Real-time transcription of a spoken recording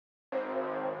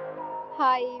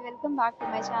Hi, welcome back to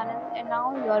my channel and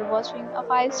now you are watching a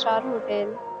 5-star hotel.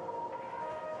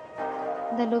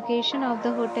 The location of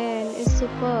the hotel is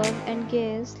superb and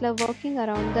guests love walking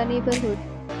around the neighborhood.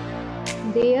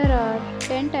 There are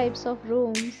 10 types of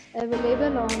rooms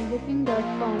available on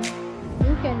booking.com.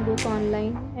 You can book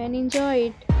online and enjoy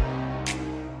it.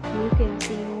 You can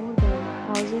see more than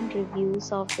 1000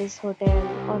 reviews of this hotel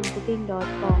on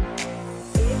booking.com.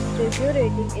 Its review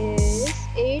rating is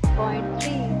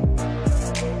 8.3.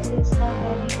 Is not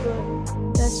very good.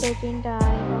 The check-in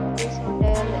time of this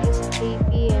hotel is 3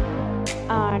 p.m.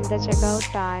 and the checkout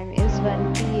time is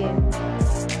 1 p.m.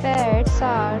 Pets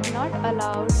are not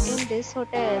allowed in this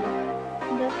hotel.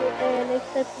 The hotel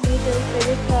accepts major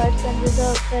credit cards and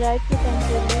reserves the right to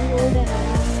temporarily hold an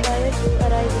amount prior to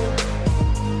arrival.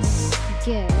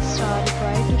 Guests are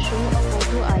required to show a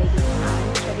photo ID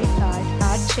and credit card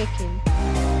at check-in.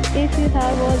 If you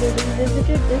have already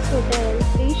visited this hotel,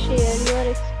 please share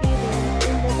your experience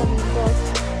in the comment box.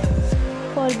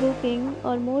 For booking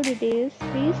or more details,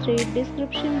 please read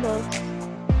description box.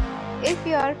 If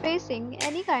you are facing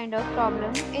any kind of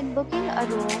problem in booking a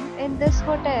room in this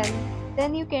hotel,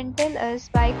 then you can tell us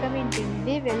by commenting.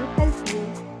 We will help you.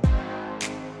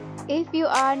 If you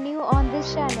are new on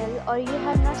this channel or you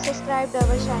have not subscribed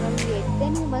our channel yet,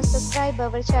 then you must subscribe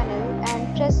our channel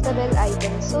and press the bell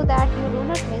icon so that you do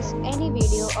not miss any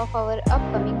video of our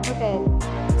upcoming hotel.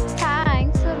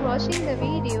 Thanks for watching the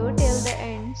video till the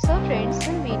end. So friends,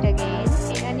 will meet again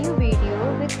in a new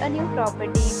video with a new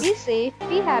property. Be safe,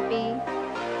 be happy.